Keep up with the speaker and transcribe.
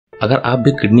अगर आप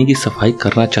भी किडनी की सफाई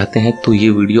करना चाहते हैं तो ये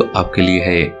वीडियो आपके लिए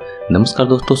है। नमस्कार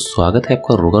दोस्तों, स्वागत है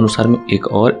आपका रोगानुसार में एक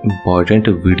और इम्पोर्टेंट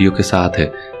वीडियो के साथ।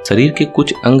 शरीर के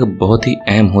कुछ अंग बहुत ही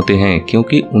अहम होते हैं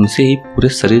क्योंकि उनसे ही पूरे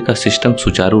शरीर का सिस्टम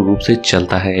सुचारू रूप से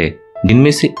चलता है।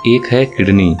 जिनमें से एक है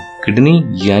किडनी। किडनी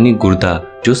यानी गुर्दा,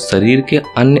 जो शरीर के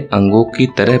अन्य अंगों की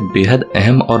तरह बेहद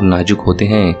अहम और नाजुक होते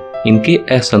हैं। इनके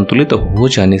असंतुलित हो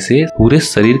जाने से पूरे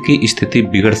शरीर की स्थिति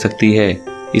बिगड़ सकती है,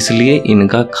 इसलिए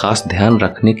इनका खास ध्यान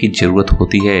रखने की जरूरत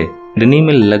होती है। किडनी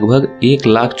में लगभग 1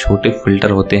 लाख छोटे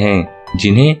फिल्टर होते हैं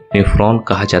जिन्हें नेफ्रॉन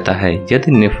कहा जाता है।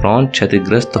 यदि नेफ्रॉन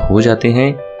क्षतिग्रस्त हो जाते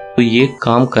हैं तो ये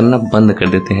काम करना बंद कर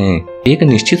देते हैं। एक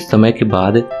निश्चित समय के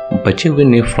बाद बचे हुए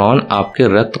नेफ्रॉन आपके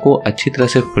रक्त को अच्छी तरह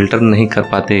से फिल्टर नहीं कर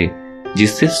पाते,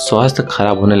 जिससे स्वास्थ्य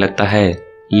खराब होने लगता है।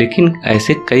 लेकिन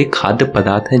ऐसे कई खाद्य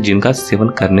पदार्थ हैं जिनका सेवन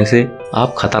करने से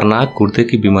आप खतरनाक गुर्दे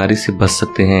की बीमारी से बच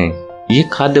सकते हैं। ये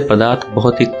खाद्य पदार्थ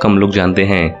बहुत ही कम लोग जानते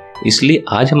हैं, इसलिए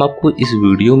आज हम आपको इस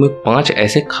वीडियो में 5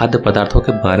 ऐसे खाद्य पदार्थों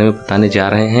के बारे में बताने जा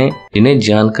रहे हैं जिन्हें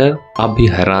जानकर आप भी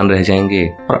हैरान रह जाएंगे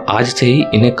और आज से ही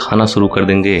इन्हें खाना शुरू कर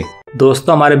देंगे।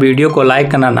 दोस्तों, हमारे वीडियो को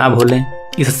लाइक करना ना भूलें,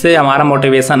 इससे हमारा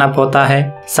मोटिवेशन अप होता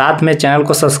है। साथ में चैनल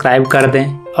को सब्सक्राइब कर दें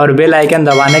और बेल आइकन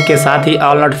दबाने के साथ ही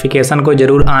ऑल नोटिफिकेशन को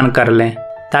जरूर ऑन कर लें,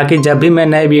 ताकि जब भी मैं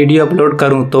नए वीडियो अपलोड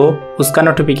करूं तो उसका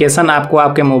नोटिफिकेशन आपको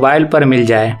आपके मोबाइल पर मिल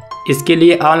जाए। इसके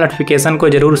लिए ऑल नोटिफिकेशन को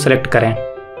जरूर सेलेक्ट करें।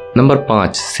 नंबर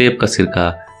 5, सेब का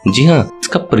सिरका। जी हाँ,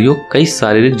 इसका प्रयोग कई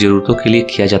शारीरिक जरूरतों के लिए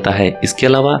किया जाता है। इसके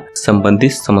अलावा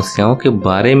संबंधित समस्याओं के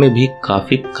बारे में भी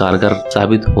काफी कारगर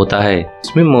साबित होता है।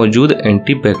 इसमें मौजूद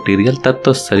एंटीबैक्टीरियल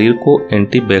तत्व शरीर को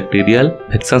एंटीबैक्टीरियल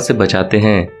इन्फेक्शन से बचाते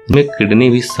हैं। इसमें किडनी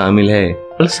भी शामिल है।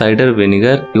 एप्पल साइडर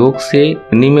विनेगर उपयोग से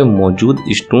किडनी में मौजूद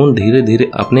स्टोन धीरे धीरे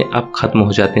अपने आप खत्म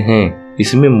हो जाते हैं।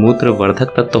 इसमें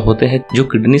मूत्रवर्धक तत्व होते हैं जो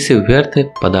किडनी से व्यर्थ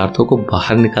पदार्थों को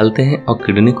बाहर निकालते हैं और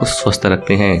किडनी को स्वस्थ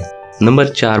रखते हैं। नंबर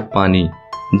 4, पानी।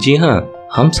 जी हाँ,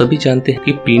 हम सभी जानते हैं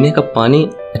कि पीने का पानी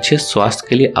अच्छे स्वास्थ्य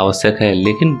के लिए आवश्यक है,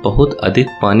 लेकिन बहुत अधिक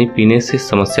पानी पीने से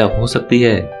समस्या हो सकती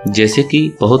है, जैसे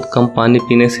कि बहुत कम पानी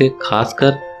पीने से,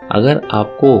 खासकर अगर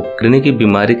आपको किडनी की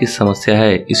बीमारी की समस्या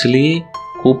है। इसलिए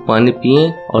खूब पानी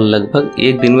पिएं और लगभग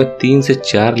एक दिन में 3 से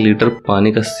 4 लीटर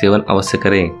पानी का सेवन अवश्य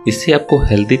करें। इससे आपको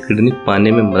हेल्दी किडनी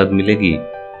पाने में मदद मिलेगी।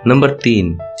 नंबर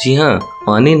 3, जी हाँ,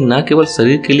 पानी न केवल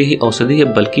शरीर के लिए ही औषधि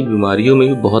है बल्कि बीमारियों में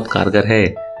भी बहुत कारगर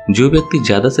है। जो व्यक्ति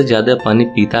ज्यादा से ज्यादा पानी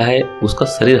पीता है उसका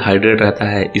शरीर हाइड्रेट रहता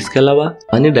है। इसके अलावा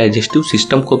पानी डाइजेस्टिव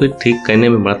सिस्टम को भी ठीक करने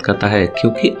में मदद करता है,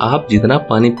 क्योंकि आप जितना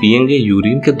पानी पिएंगे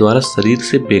यूरिन के द्वारा शरीर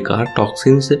से बेकार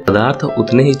टॉक्सिन से पदार्थ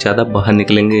उतने ही ज्यादा बाहर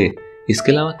निकलेंगे।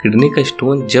 इसके अलावा किडनी का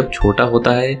स्टोन जब छोटा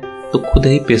होता है तो खुद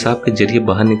ही पेशाब के जरिए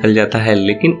बाहर निकल जाता है,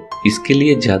 लेकिन इसके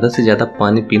लिए ज्यादा से ज्यादा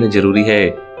पानी पीना जरूरी है।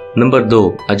 नंबर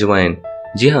 2, अजवाइन।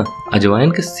 जी हाँ,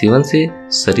 अजवाइन के सेवन से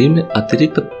शरीर में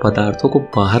अतिरिक्त पदार्थों को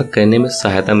बाहर करने में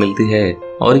सहायता मिलती है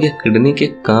और यह किडनी के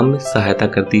काम में सहायता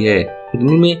करती है।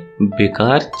 किडनी में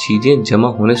बेकार चीजें जमा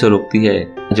होने से रोकती है।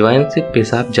 अजवाइन से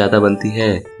पेशाब ज्यादा बनती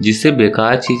है, जिससे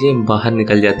बेकार चीजें बाहर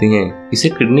निकल जाती हैं। इसे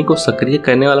किडनी को सक्रिय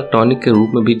करने वाला टॉनिक के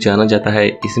रूप में भी जाना जाता है।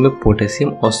 इसमें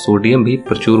पोटेशियम और सोडियम भी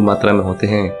प्रचुर मात्रा में होते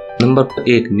हैं। नंबर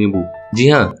 1, नींबू। जी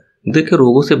हाँ, हृदय के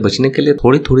रोगों से बचने के लिए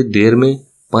थोड़ी थोड़ी देर में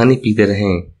पानी पीते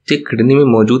रहें। इससे किडनी में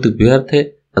मौजूद व्यर्थ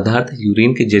पदार्थ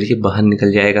यूरिन के जरिए बाहर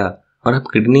निकल जाएगा और आप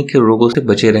किडनी के रोगों से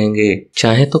बचे रहेंगे।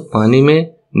 चाहे तो पानी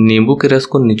में नींबू के रस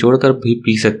को निचोड़कर भी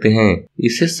पी सकते हैं।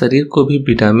 इससे शरीर को भी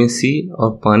विटामिन सी और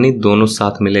पानी दोनों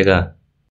साथ मिलेगा।